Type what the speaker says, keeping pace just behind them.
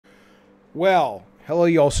Well, hello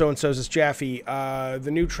y'all, so-and-sos, it's Jaffe. The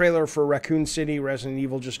new trailer for Raccoon City Resident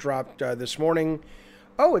Evil just dropped this morning.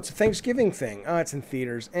 Oh, it's a Thanksgiving thing. Oh, it's in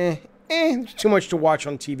theaters. It's too much to watch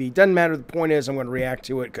on TV. Doesn't matter. The point is I'm going to react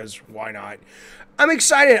to it because why not? I'm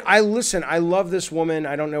excited. I love this woman.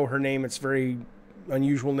 I don't know her name. It's a very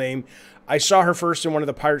unusual name. I saw her first in one of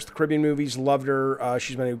the Pirates of the Caribbean movies. Loved her.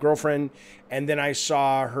 She's my new girlfriend. And then I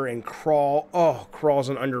saw her in Crawl. Oh, Crawl's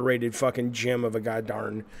an underrated fucking gem of a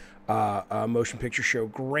goddamn motion picture show.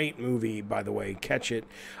 Great movie, by the way. Catch it.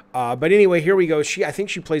 But anyway, here we go. I think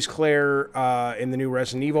she plays Claire in the new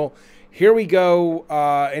Resident Evil. Here we go.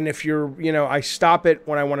 And if you're, I stop it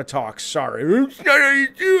when I want to talk. Sorry. It's not how you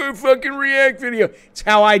do a fucking react video. It's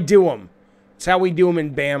how I do them. It's how we do them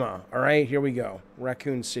in Bama. All right, here we go.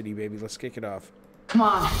 Raccoon City, baby. Let's kick it off. Come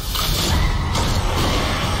on.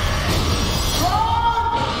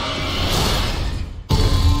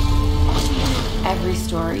 Every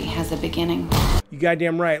story has a beginning. You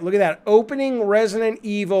goddamn right. Look at that. Opening Resident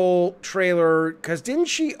Evil trailer. Because didn't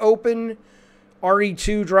she open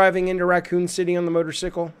RE2 driving into Raccoon City on the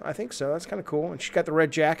motorcycle? I think so. That's kind of cool. And she's got the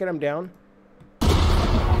red jacket. I'm down.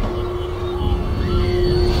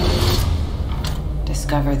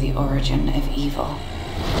 Discover the origin of evil.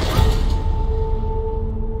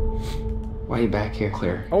 Why are you back here,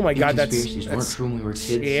 Claire? Oh my God, weren't that's true when we were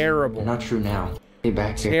kids. Terrible. They're not true now. Why are you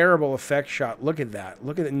back here? Terrible effect shot. Look at that.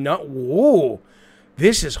 Look at it. No, whoa.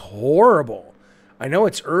 This is horrible. I know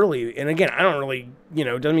it's early, and again, I don't really,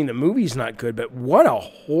 doesn't mean the movie's not good, but what a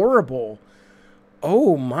horrible.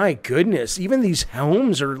 Oh my goodness. Even these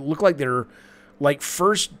helms look like they're like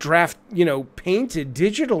first draft, painted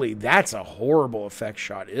digitally. That's a horrible effect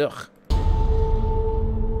shot. Ugh.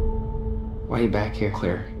 Why are you back here,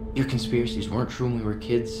 Claire? Your conspiracies weren't true when we were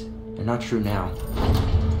kids. They're not true now.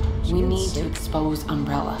 We need to expose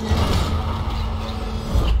Umbrella.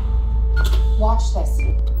 Watch this.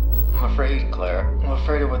 I'm afraid, Claire. I'm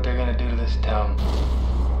afraid of what they're gonna do to this town.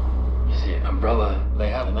 You see, Umbrella, they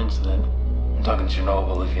had an incident. I'm talking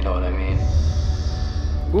Chernobyl, if you know what I mean.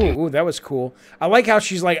 Ooh, that was cool. I like how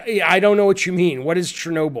she's like, I don't know what you mean. What is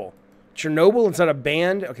Chernobyl? Chernobyl? It's not a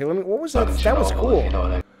band? Okay, what was that? That was cool. If you know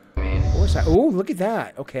what I mean. What was that? Oh, look at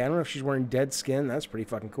that. Okay, I don't know if she's wearing dead skin. That's pretty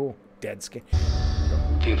fucking cool. Dead skin.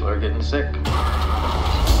 People are getting sick.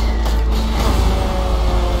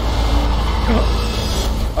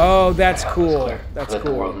 Oh, that's cool. Claire. That's Let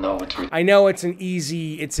cool. the world know it's real. I know it's an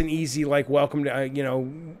easy like welcome to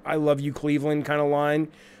I love you Cleveland kind of line,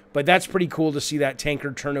 but that's pretty cool to see that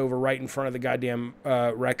tanker turn over right in front of the goddamn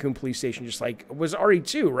Raccoon police station. Just like it was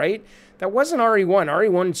RE2, right? That wasn't RE1.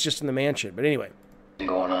 RE1's just in the mansion. But anyway,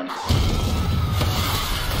 Going on.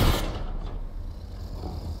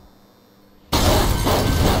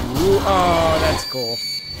 Ooh, oh, that's cool.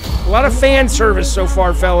 A lot of fan service so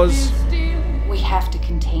far, fellas. We have to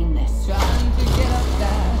contain this.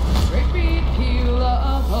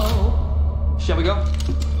 Shall we go?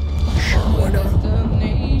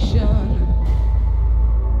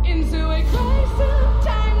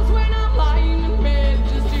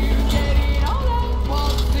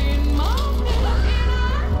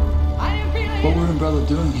 What were Umbrella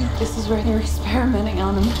doing here? This is where they're experimenting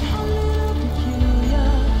on him.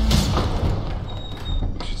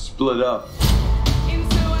 We should split up.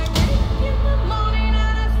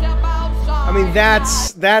 I mean,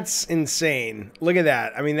 that's insane. Look at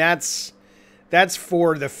that. I mean, that's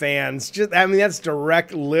for the fans. That's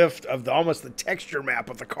direct lift of almost the texture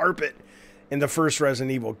map of the carpet in the first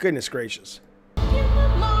Resident Evil. Goodness gracious.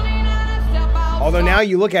 Although now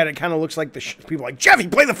you look at it, it kind of looks like people are like, Jeffy,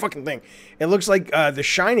 play the fucking thing. It looks like the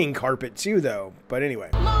Shining carpet too, though. But anyway.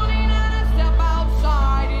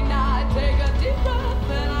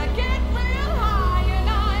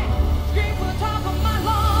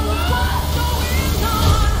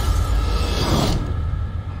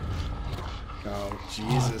 Oh,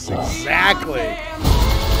 Jesus, exactly.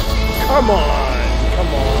 Come on, come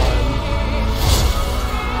on.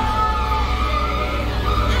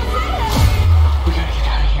 We gotta get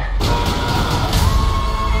out of here.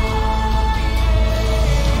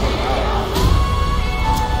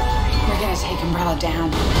 We're gonna take Umbrella down.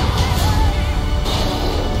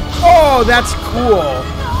 Oh, that's cool.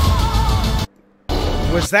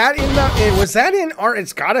 Was that in the? Was that in R?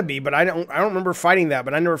 It's gotta be, but I don't remember fighting that.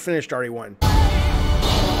 But I never finished RE1.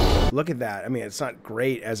 Look at that. I mean, it's not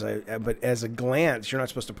great but as a glance, you're not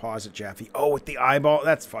supposed to pause it, Jaffe. Oh, with the eyeball,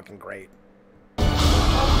 that's fucking great. Nice.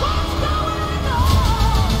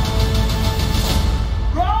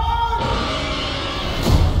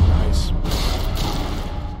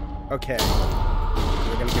 Okay.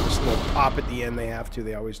 They're gonna give us a little pop at the end. They have to.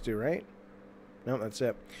 They always do, right? No, that's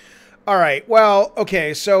it. All right. Well,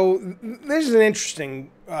 okay. So this is an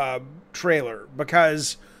interesting trailer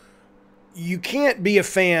because you can't be a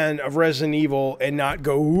fan of Resident Evil and not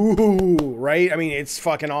go, ooh, right? I mean, it's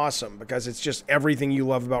fucking awesome because it's just everything you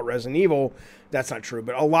love about Resident Evil. That's not true,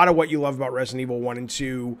 but a lot of what you love about Resident Evil 1 and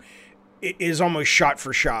 2 is almost shot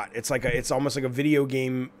for shot. It's almost like a video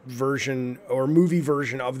game version or movie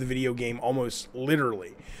version of the video game, almost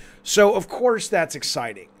literally. So, of course, that's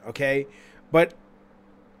exciting, okay? But,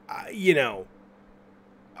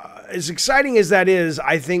 as exciting as that is,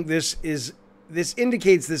 I think this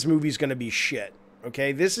indicates this movie's going to be shit.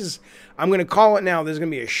 Okay, I'm going to call it now. This is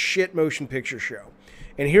going to be a shit motion picture show,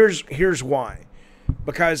 and here's why.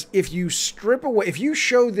 Because if you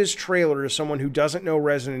show this trailer to someone who doesn't know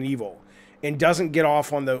Resident Evil and doesn't get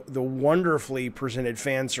off on the wonderfully presented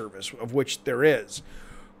fan service, of which there is,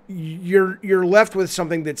 you're left with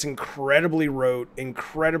something that's incredibly rote,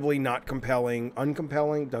 incredibly not compelling,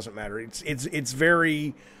 uncompelling, doesn't matter. It's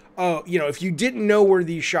very. If you didn't know where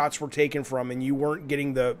these shots were taken from and you weren't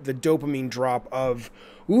getting the dopamine drop of,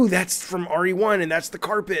 ooh, that's from RE1 and that's the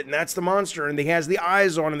carpet and that's the monster and he has the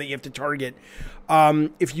eyes on him that you have to target.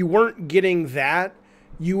 If you weren't getting that,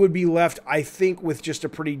 you would be left, I think, with just a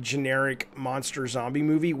pretty generic monster zombie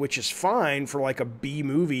movie, which is fine for like a B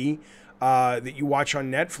movie that you watch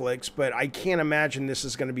on Netflix. But I can't imagine this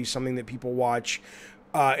is going to be something that people watch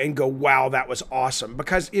and go, wow, that was awesome.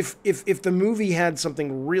 Because if the movie had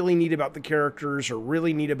something really neat about the characters or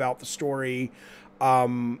really neat about the story,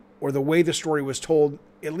 or the way the story was told,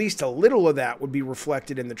 at least a little of that would be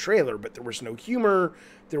reflected in the trailer. But there was no humor,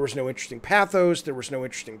 there was no interesting pathos, there was no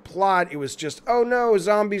interesting plot. It was just, oh no,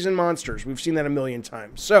 zombies and monsters. We've seen that a million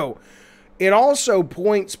times. So it also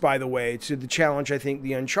points, by the way, to the challenge I think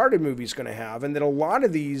the Uncharted movie is going to have, and that a lot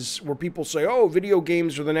of these where people say, oh, video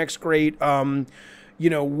games are the next great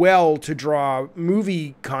well to draw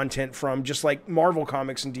movie content from, just like Marvel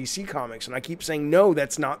Comics and DC Comics. And I keep saying, no,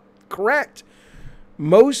 that's not correct.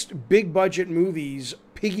 Most big budget movies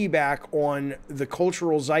piggyback on the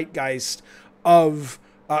cultural zeitgeist of,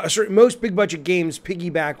 most big budget games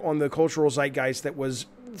piggyback on the cultural zeitgeist that was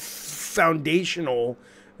foundational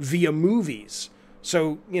via movies.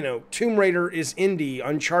 So, Tomb Raider is indie,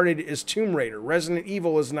 Uncharted is Tomb Raider, Resident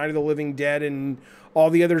Evil is Night of the Living Dead, and all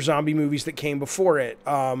the other zombie movies that came before it.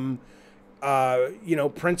 Prince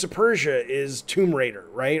of Persia is Tomb Raider,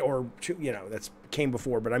 right? Or, that's came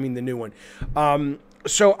before, but I mean the new one.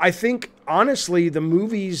 So I think, honestly, the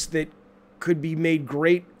movies that could be made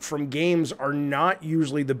great from games are not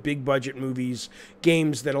usually the big budget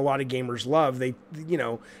games that a lot of gamers love.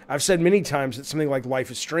 I've said many times that something like Life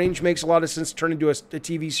is Strange makes a lot of sense to turn into a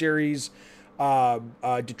TV series.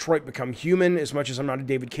 Detroit Become Human, as much as I'm not a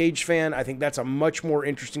David Cage fan, I think that's a much more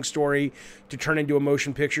interesting story to turn into a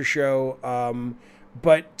motion picture show.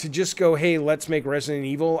 But to just go, hey, let's make Resident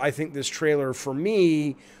Evil, I think this trailer, for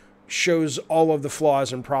me, shows all of the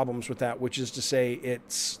flaws and problems with that, which is to say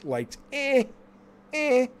it's like,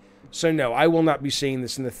 So no, I will not be seeing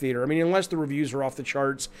this in the theater. I mean, unless the reviews are off the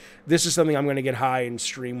charts, this is something I'm going to get high and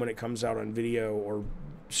stream when it comes out on video or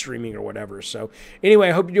streaming or whatever. So anyway,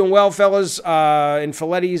 I hope you're doing well, fellas and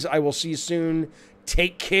Filettis. I will see you soon.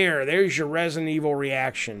 Take care. There's your Resident Evil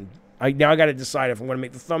reaction. Now I got to decide if I'm going to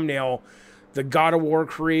make the thumbnail the God of War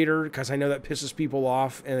creator, because I know that pisses people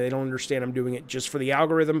off and they don't understand I'm doing it just for the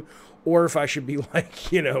algorithm, or if I should be like,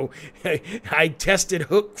 I tested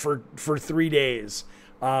Hook for 3 days.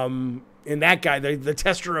 And that guy, the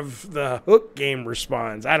tester of the Hook game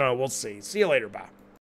responds. I don't know. We'll see. See you later. Bye.